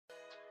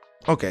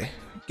Okay,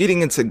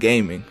 getting into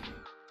gaming.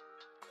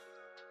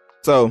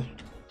 So,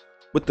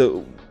 with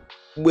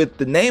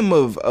the name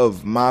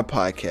of my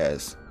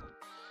podcast,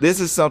 this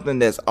is something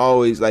that's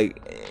always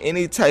like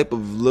any type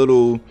of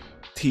little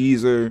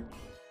teaser,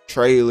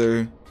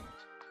 trailer,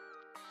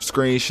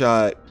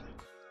 screenshot,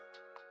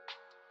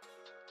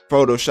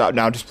 Photoshop.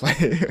 Now I'm just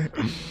playing.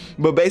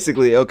 But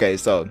basically, okay,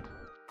 so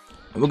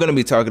we're gonna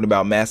be talking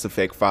about Mass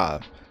Effect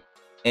 5.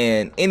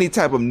 And any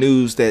type of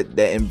news that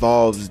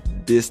involves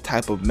this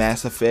type of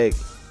Mass Effect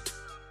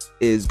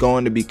is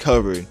going to be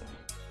covered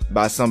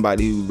by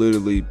somebody who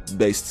literally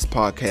based this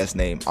podcast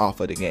name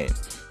off of the game.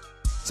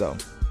 So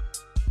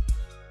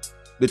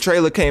the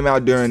trailer came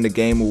out during the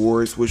Game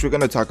Awards, which we're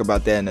going to talk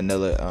about that in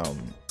another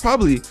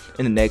probably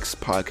in the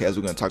next podcast.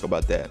 We're going to talk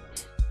about that.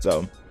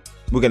 So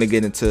we're going to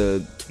get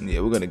into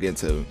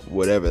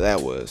whatever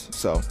that was.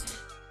 So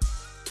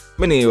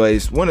but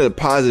anyways, one of the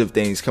positive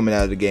things coming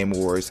out of the Game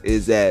Awards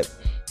is that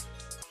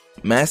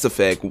Mass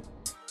Effect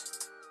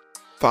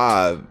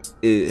 5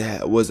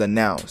 was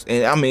announced,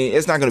 and I mean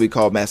it's not going to be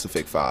called Mass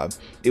Effect 5.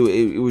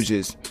 It was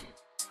just,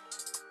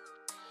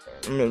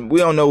 I mean, we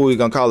don't know what we're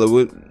going to call it.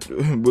 What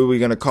we're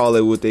going to call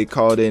it, what they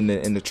called it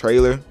in the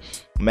trailer,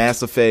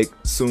 Mass Effect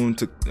soon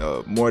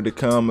to more to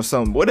come or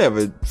something,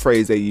 whatever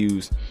phrase they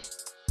use.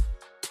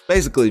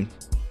 Basically,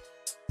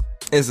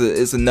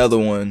 it's another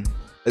one.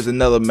 It's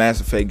another Mass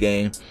Effect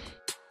game,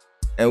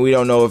 and we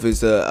don't know if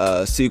it's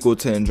a sequel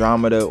to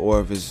Andromeda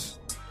or if it's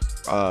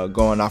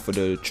going off of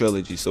the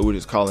trilogy, so we're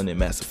just calling it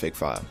Mass Effect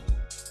 5.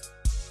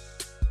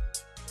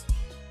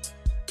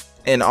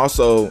 And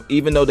also,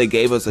 even though they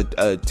gave us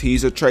a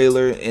teaser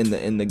trailer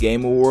in the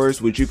Game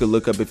Awards, which you could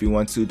look up if you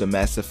want to, the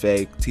Mass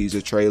Effect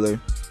teaser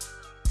trailer,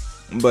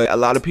 but a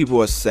lot of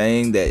people are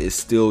saying that it's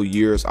still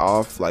years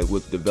off, like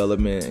with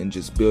development and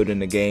just building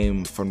the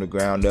game from the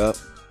ground up,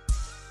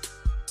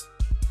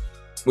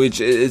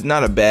 which is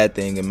not a bad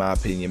thing in my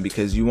opinion,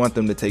 because you want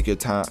them to take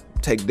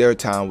their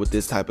time with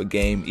this type of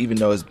game, even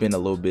though it's been a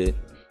little bit,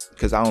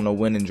 because I don't know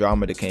when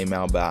Andromeda came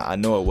out, but I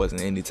know it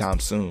wasn't anytime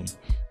soon.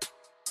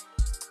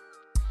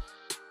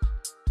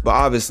 But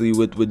obviously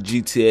with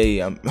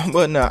GTA,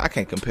 well, no, I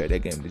can't compare that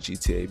game to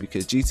GTA,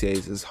 because GTA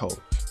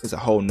is a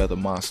whole nother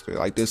monster.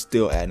 Like, they're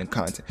still adding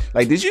content.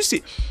 Like, did you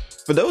see,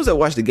 for those that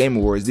watch the Game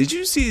Awards, did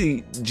you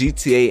see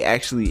GTA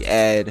actually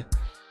add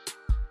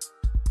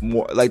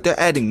more? Like, they're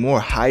adding more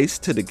heists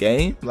to the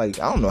game. Like,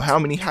 I don't know how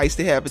many heists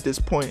they have at this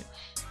point,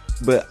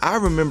 but I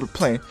remember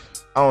playing,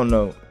 I don't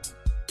know,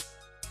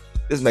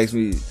 this makes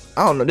me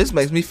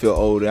feel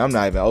older. I'm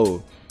not even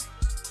old.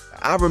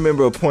 I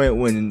remember a point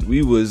when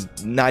we was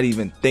not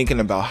even thinking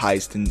about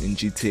heist in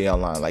GTA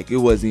Online. Like, it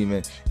was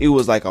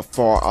like a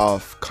far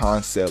off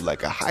concept,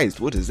 like a heist.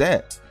 What is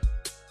that?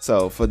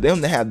 So for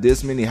them to have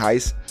this many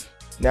heists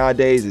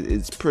nowadays,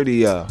 it's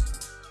pretty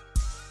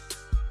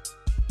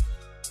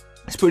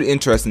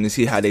interesting to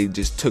see how they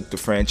just took the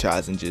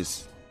franchise and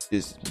just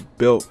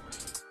built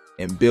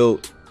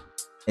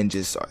and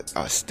just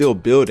are still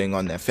building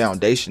on that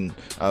foundation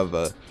of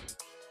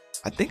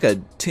I think a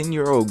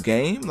 10-year-old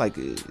game. Like,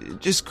 it's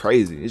just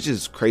crazy. It's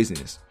just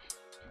craziness.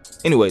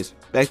 Anyways,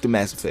 back to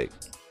Mass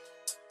Effect.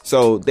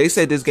 So they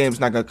said this game's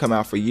not gonna come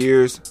out for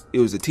years. It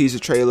was a teaser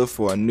trailer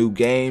for a new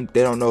game.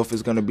 They don't know if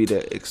it's gonna be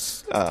the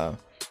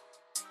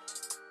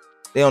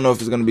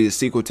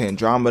sequel to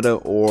Andromeda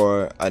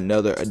or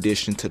another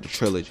addition to the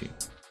trilogy.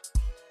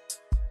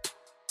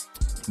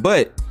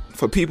 But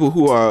for people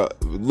who are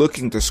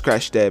looking to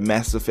scratch that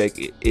Mass Effect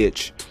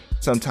itch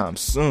sometime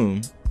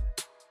soon,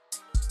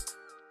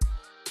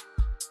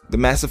 the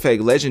Mass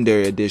Effect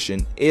Legendary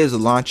Edition is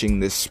launching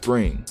this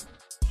spring.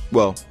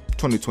 Well,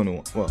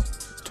 2021. Well,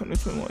 it's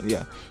 2021,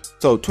 yeah.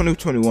 So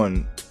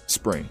 2021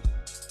 spring.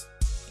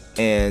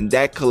 And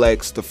that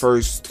collects the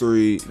first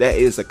three, that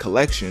is a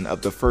collection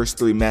of the first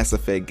three Mass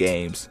Effect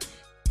games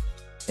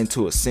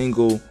into a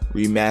single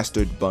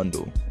remastered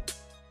bundle.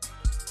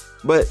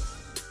 But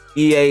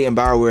EA and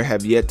BioWare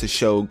have yet to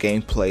show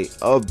gameplay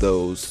of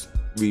those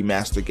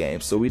remastered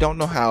games, so we don't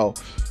know how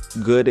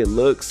good it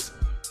looks.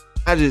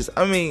 I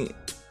mean,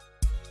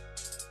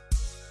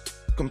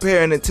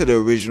 comparing it to the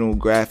original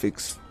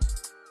graphics,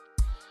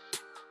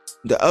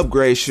 the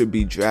upgrade should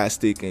be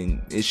drastic,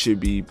 and it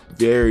should be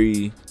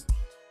very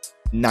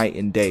night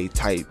and day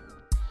type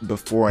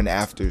before and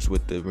afters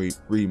with the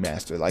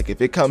remaster. Like,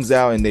 if it comes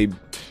out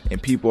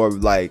and people are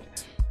like,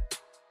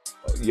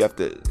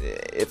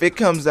 if it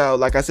comes out,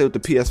 like I said with the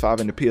PS5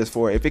 and the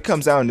PS4, if it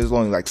comes out and there's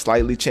only like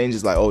slightly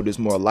changes, like, oh, there's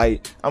more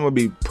light, I'm gonna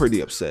be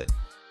pretty upset,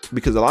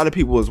 because a lot of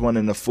people was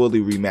wanting a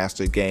fully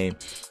remastered game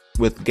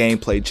with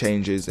gameplay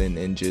changes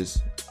and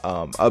just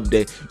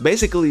update.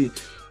 Basically,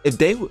 if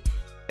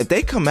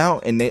they come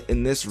out and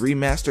this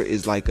remaster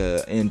is like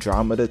a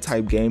Andromeda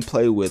type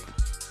gameplay with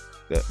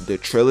the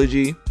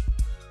trilogy,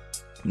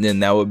 then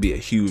that would be a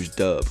huge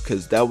dub,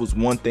 because that was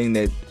one thing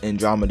that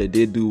Andromeda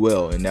did do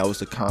well, and that was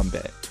the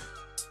combat.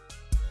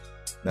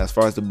 Now, as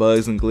far as the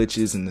bugs and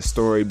glitches and the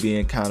story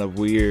being kind of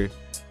weird,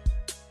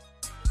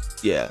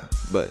 yeah,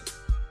 but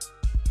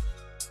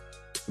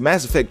the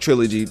Mass Effect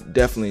trilogy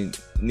definitely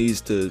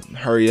needs to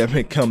hurry up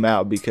and come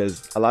out,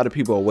 because a lot of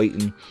people are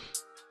waiting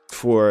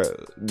for a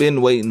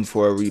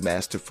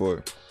remaster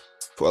for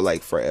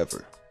like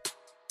forever.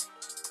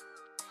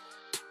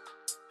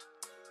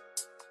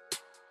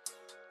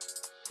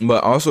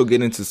 But also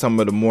get into some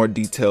of the more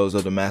details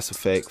of the Mass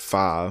Effect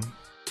 5.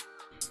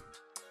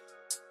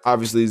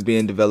 Obviously, it's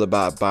being developed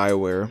by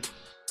BioWare.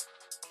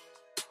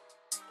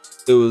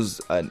 It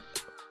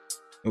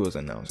was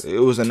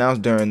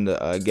announced during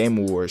the Game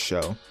Awards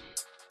show,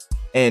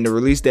 and the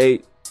release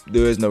date,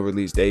 there is no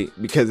release date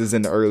because it's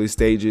in the early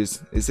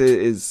stages.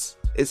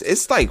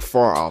 It's like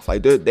far off.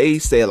 Like they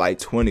say like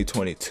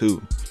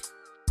 2022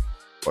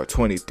 or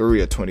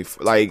 23 or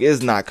 24. Like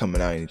it's not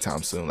coming out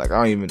anytime soon. Like I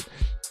don't even.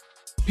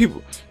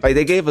 People like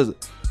they gave us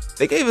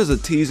a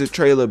teaser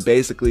trailer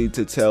basically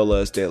to tell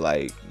us that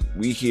like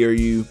we hear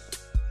you,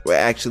 we're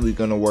actually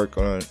gonna work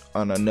on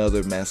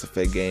another Mass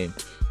Effect game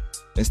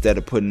instead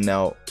of putting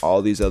out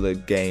all these other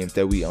games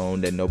that we own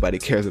that nobody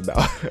cares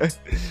about.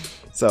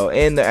 So,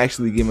 and they're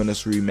actually giving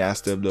us a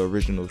remaster of the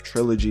original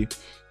trilogy,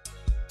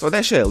 so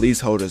that should at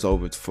least hold us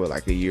over for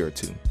like a year or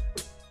two.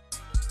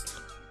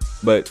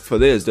 But for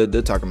this, they're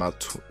talking about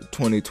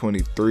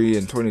 2023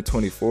 and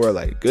 2024.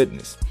 Like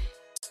goodness.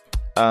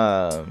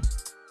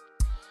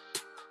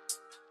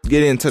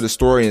 Get into the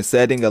story and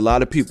setting. A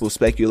lot of people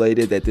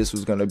speculated that this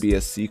was going to be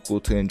a sequel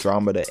to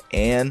Andromeda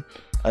and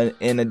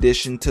in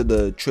addition to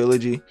the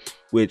trilogy,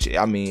 which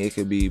I mean it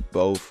could be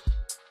both.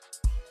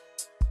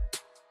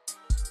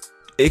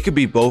 It could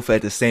be both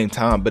at the same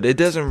time, but it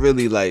doesn't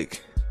really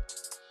like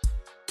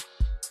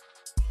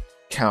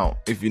count,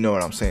 if you know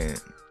what I'm saying.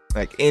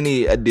 Like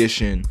any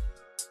addition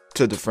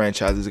to the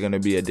franchise is going to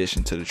be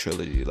addition to the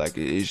trilogy. Like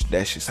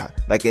that's just how,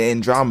 like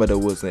Andromeda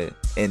was an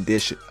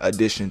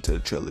addition to the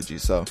trilogy,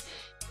 so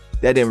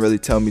that didn't really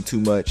tell me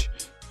too much,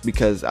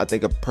 because I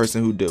think a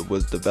person who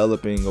was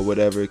developing or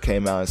whatever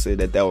came out and said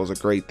that was a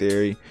great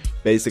theory,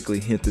 basically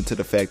hinting to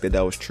the fact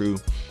that was true.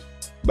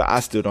 But I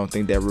still don't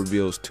think that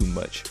reveals too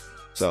much.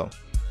 So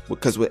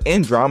because with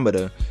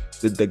Andromeda,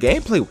 the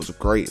gameplay was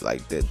great.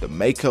 Like the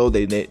Mako,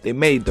 they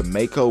made the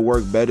Mako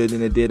work better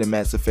than it did in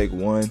Mass Effect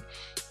 1.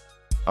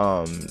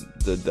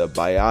 The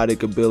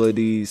biotic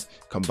abilities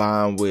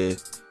combined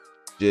with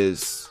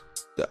just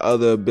the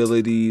other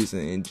abilities,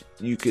 and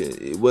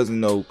it wasn't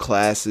no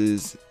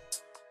classes.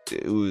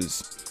 It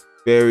was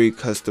very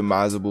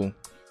customizable,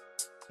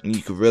 and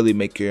you could really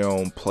make your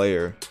own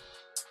player.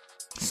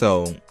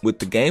 So with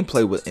the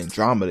gameplay with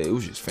Andromeda, it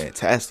was just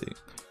fantastic.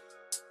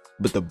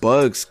 But the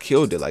bugs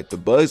killed it. Like the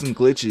bugs and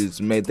glitches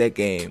made that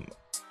game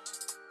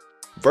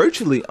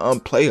virtually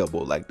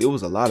unplayable. Like there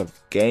was a lot of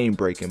game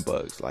breaking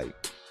bugs. Like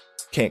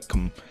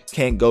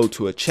can't go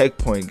to a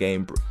checkpoint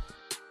game.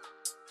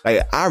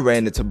 Like I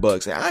ran into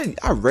bugs, and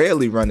I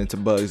rarely run into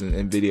bugs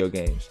in video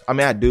games. I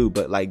mean I do,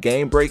 but like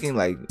game breaking,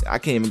 like I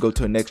can't even go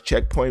to a next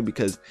checkpoint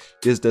because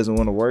this doesn't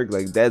want to work.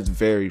 Like that's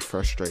very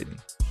frustrating.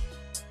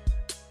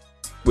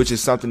 Which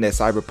is something that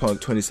Cyberpunk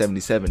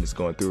 2077 is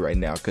going through right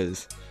now,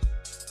 because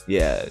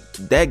yeah,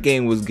 that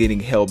game was getting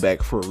held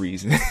back for a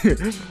reason.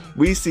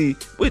 We see,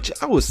 which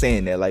I was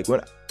saying that, like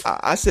when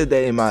I said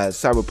that in my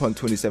Cyberpunk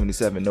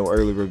 2077 No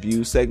Early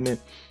Review segment,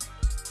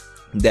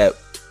 that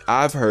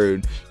I've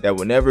heard that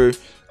whenever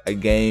a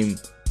game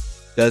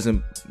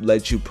doesn't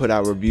let you put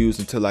out reviews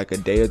until like a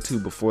day or two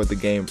before the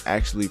game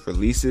actually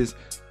releases,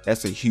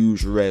 that's a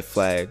huge red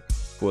flag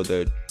for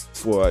a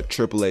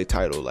AAA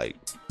title. Like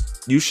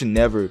you should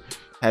never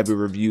have your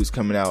reviews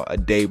coming out a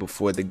day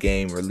before the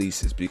game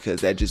releases, because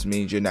that just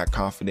means you're not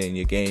confident in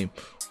your game,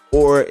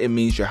 or it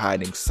means you're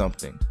hiding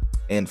something.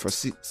 And for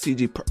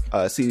CD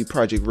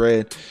Projekt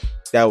Red,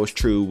 that was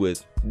true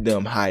with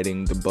them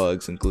hiding the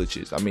bugs and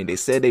glitches. I mean, they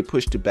said they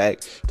pushed it back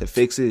to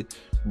fix it,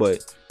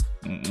 but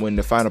when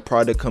the final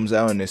product comes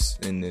out and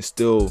it's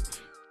still,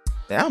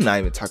 and I'm not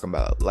even talking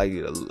about like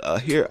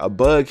a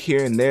bug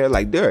here and there.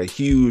 Like they're a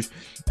huge.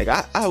 Like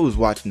I was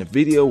watching a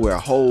video where a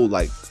whole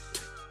like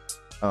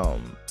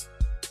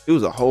it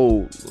was a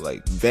whole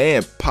like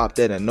van popped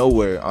out of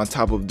nowhere on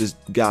top of this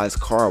guy's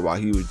car while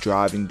he was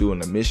driving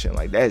doing a mission.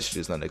 Like that's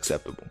just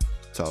unacceptable.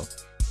 So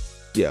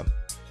yeah,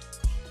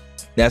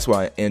 that's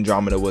why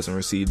Andromeda wasn't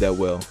received that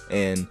well.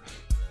 And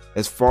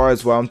as far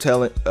as what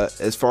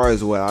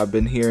I've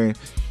been hearing,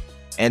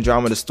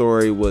 Andromeda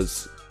story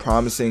was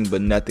promising,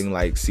 but nothing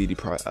like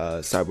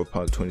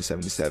Cyberpunk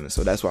 2077.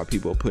 So that's why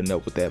people are putting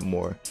up with that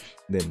more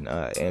than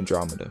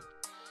Andromeda.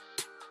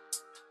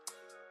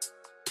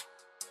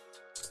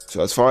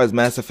 So as far as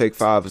Mass Effect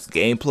 5's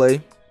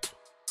gameplay,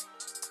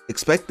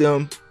 expect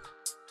them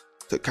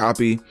to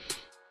copy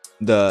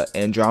the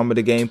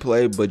Andromeda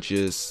gameplay, but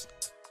just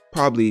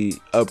probably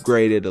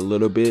upgrade it a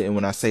little bit. And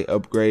when I say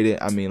upgrade it,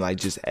 I mean like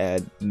just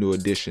add new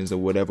additions or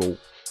whatever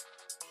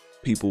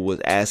people was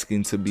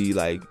asking to be,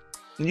 like,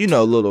 you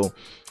know,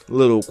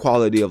 little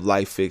quality of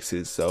life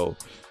fixes. So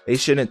they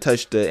shouldn't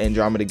touch the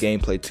Andromeda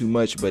gameplay too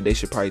much, but they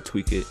should probably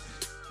tweak it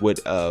with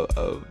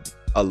a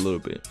little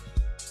bit.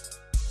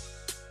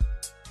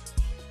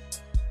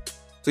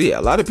 So yeah,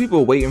 a lot of people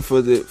are waiting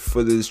for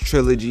this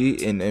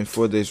trilogy and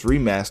for this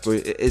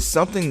remaster. It's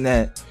something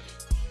that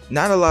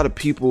not a lot of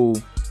people,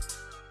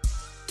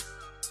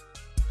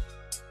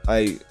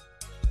 like,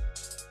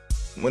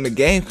 when the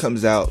game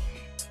comes out,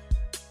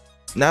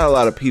 not a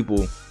lot of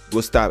people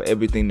will stop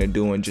everything they're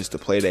doing just to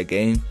play that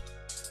game.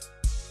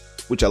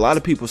 Which a lot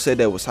of people said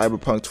that with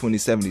Cyberpunk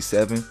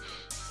 2077.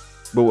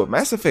 But with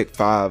Mass Effect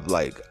 5,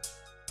 like,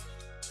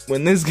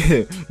 when this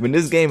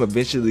game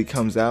eventually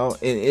comes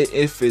out, and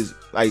if the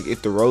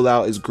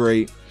rollout is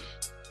great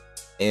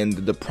and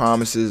the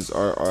promises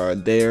are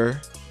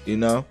there, you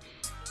know,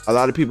 a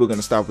lot of people are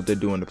gonna stop what they're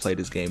doing to play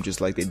this game, just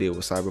like they did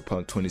with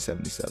Cyberpunk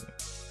 2077.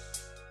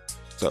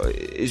 So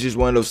it's just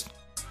one of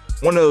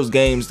those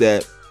games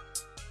that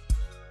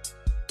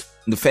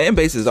the fan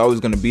base is always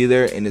gonna be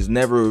there, and is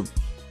never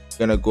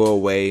gonna go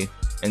away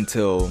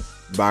until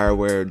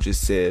BioWare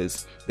just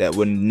says that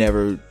we're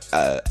never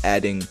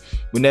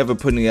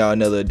putting out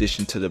another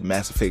addition to the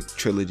Mass Effect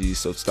trilogy,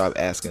 so stop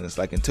asking us.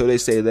 Like, until they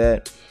say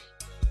that,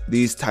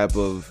 these type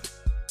of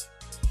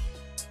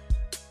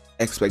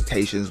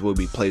expectations will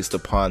be placed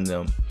upon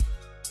them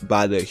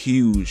by the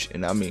huge,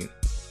 and I mean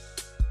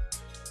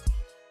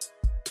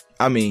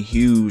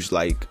huge,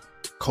 like,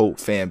 cult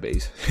fan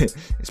base.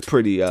 It's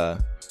pretty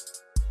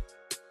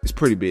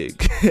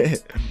big.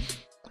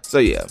 So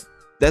yeah,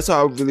 that's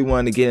all I really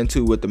wanted to get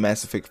into with the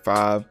Mass Effect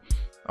 5.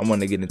 I want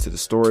to get into the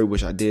story,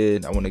 which I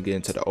did. I want to get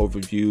into the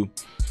overview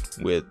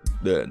with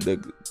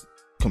the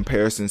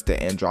comparisons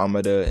to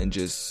Andromeda, and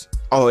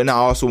and I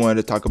also wanted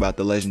to talk about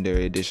the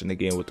Legendary Edition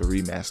again with the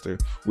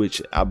remaster,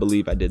 which I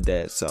believe I did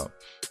that. So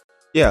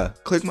yeah,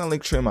 click my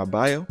link tree in my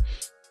bio.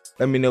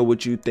 Let me know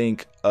what you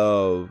think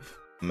of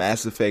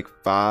Mass Effect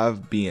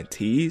 5 being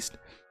teased.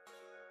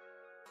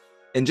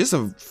 And just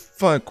a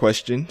fun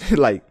question,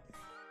 like,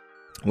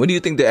 what do you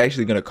think they're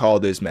actually going to call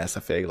this Mass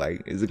Effect?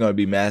 Like, is it going to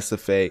be Mass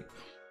Effect?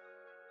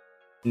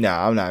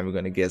 Nah, I'm not even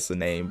going to guess the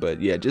name,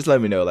 but yeah, just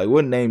let me know. Like,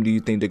 what name do you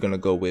think they're going to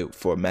go with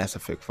for Mass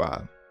Effect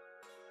 5?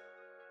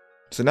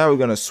 So now we're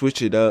going to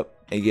switch it up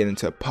and get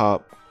into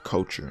pop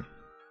culture.